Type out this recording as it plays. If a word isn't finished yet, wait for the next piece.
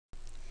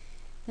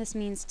This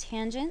means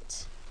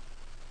tangent.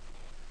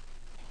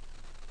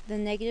 The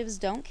negatives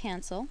don't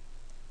cancel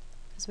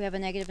because we have a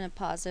negative and a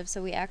positive,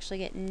 so we actually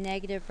get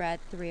negative rad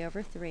 3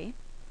 over 3.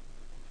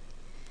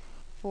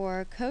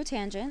 For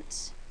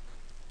cotangent,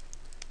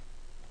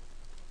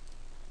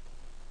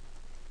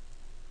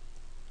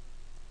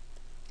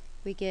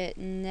 we get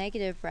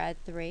negative rad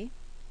 3.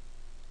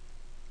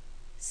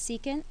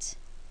 Secant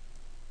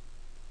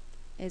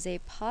is a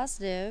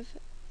positive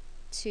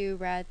 2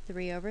 rad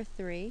 3 over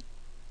 3.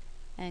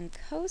 And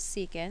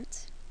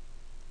cosecant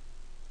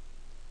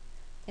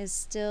is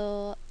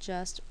still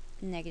just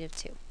negative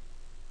 2.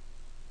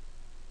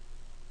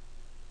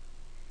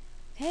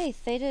 Okay,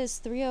 theta is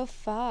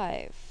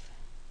 305.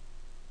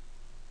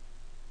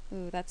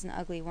 Ooh, that's an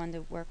ugly one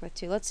to work with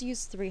too. Let's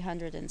use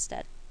 300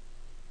 instead.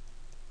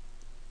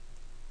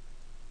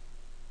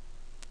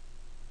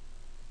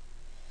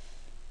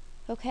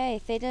 Okay,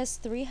 theta is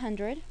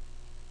 300.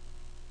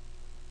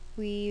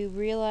 We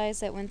realize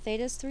that when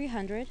theta is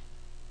 300,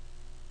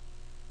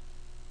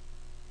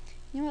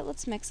 you know what,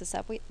 let's mix this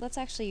up. Let's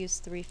actually use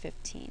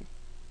 315.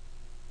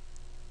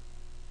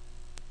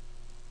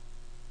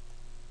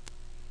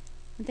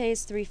 When theta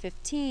is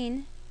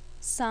 315,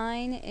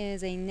 sine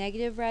is a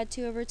negative rad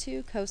 2 over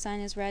 2, cosine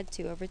is rad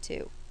 2 over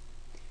 2.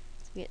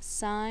 So we get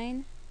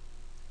sine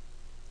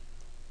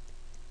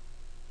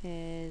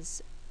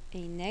is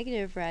a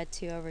negative rad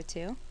 2 over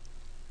 2,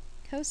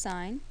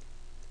 cosine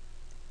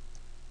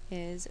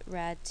is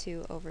rad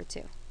 2 over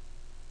 2.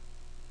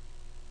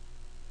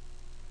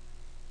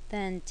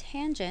 Then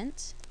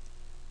tangent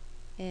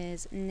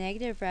is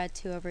negative rad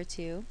 2 over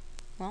 2.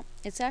 Well,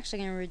 it's actually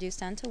going to reduce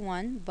down to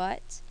 1,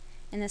 but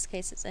in this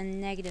case it's a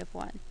negative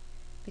 1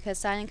 because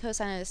sine and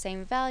cosine are the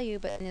same value,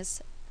 but it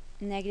is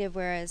negative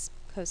whereas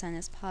cosine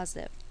is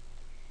positive.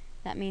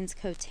 That means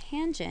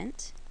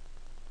cotangent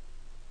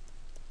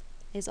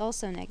is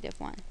also negative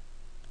 1.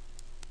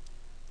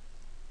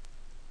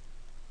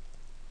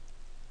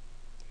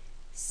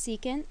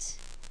 Secant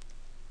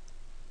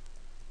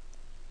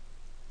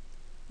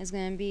is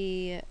going to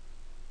be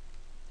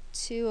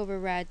 2 over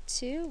rad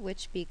 2,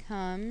 which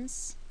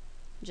becomes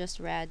just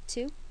rad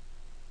 2.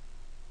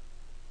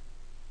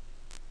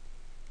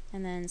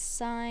 And then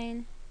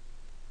sine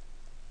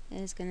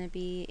is going to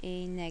be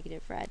a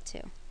negative rad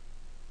 2.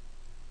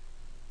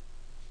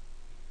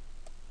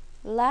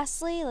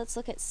 Lastly, let's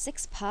look at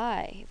 6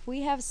 pi. If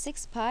we have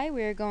 6 pi,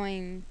 we're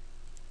going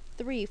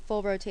 3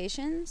 full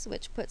rotations,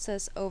 which puts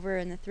us over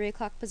in the 3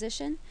 o'clock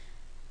position,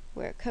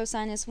 where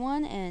cosine is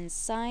 1 and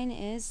sine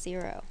is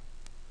 0.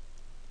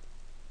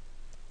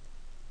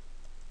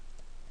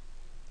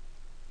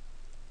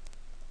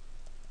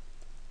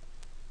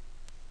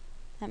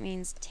 That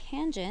means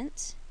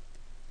tangent,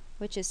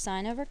 which is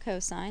sine over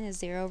cosine, is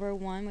 0 over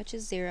 1, which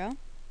is 0.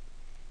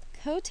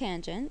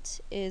 Cotangent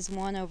is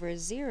 1 over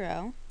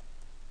 0,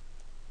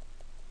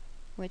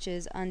 which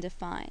is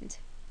undefined.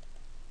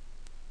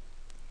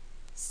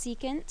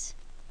 Secant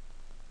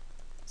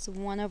is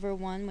 1 over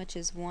 1, which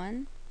is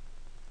 1.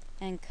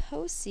 And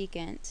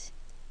cosecant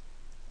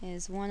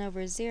is 1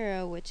 over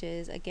 0, which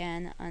is,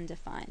 again,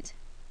 undefined.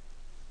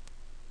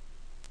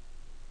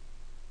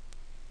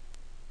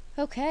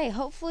 Okay,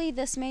 hopefully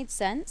this made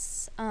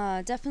sense.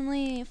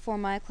 Definitely for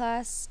my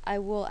class, I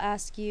will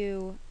ask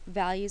you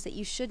values that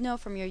you should know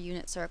from your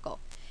unit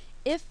circle.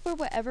 If for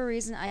whatever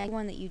reason I have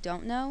one that you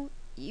don't know,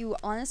 you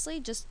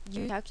honestly just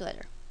use a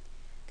calculator.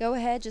 Go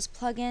ahead, just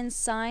plug in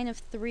sine of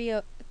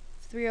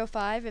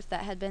 305 if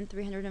that had been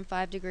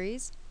 305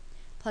 degrees.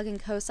 Plug in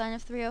cosine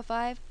of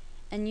 305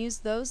 and use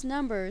those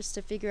numbers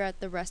to figure out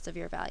the rest of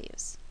your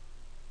values.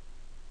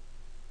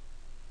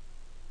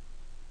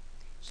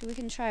 So we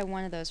can try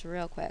one of those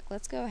real quick.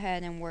 Let's go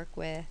ahead and work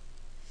with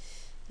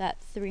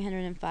that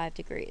 305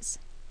 degrees.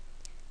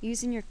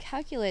 Using your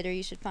calculator,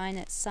 you should find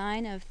that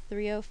sine of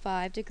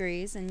 305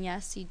 degrees, and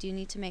yes, you do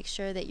need to make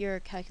sure that your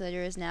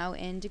calculator is now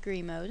in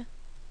degree mode,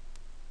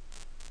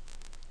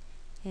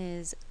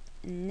 is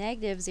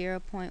negative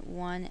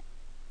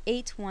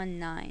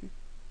 0.1819.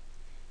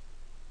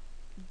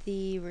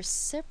 The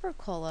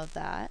reciprocal of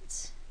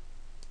that,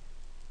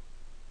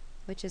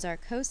 which is our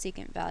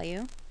cosecant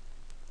value,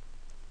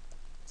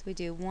 so we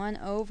do 1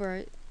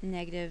 over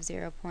negative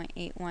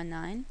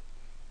 0.819,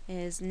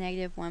 is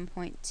negative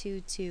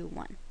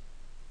 1.221.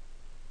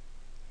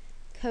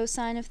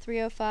 Cosine of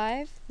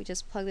 305, we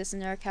just plug this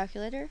into our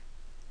calculator.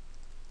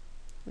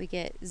 We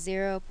get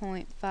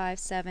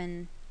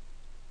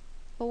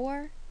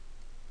 0.574.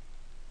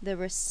 The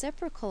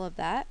reciprocal of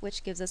that,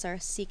 which gives us our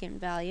secant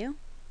value,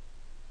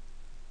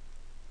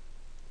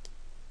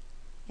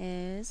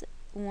 is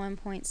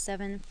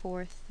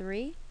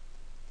 1.743.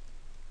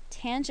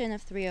 Tangent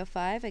of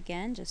 305,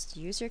 again, just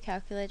use your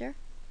calculator,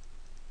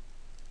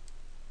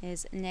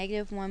 is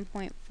negative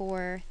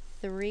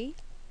 1.43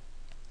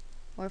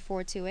 or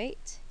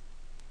 428.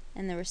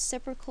 And the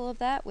reciprocal of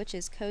that, which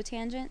is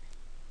cotangent,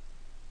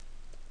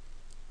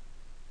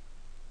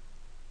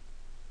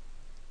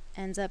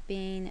 ends up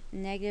being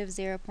negative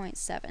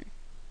 0.7.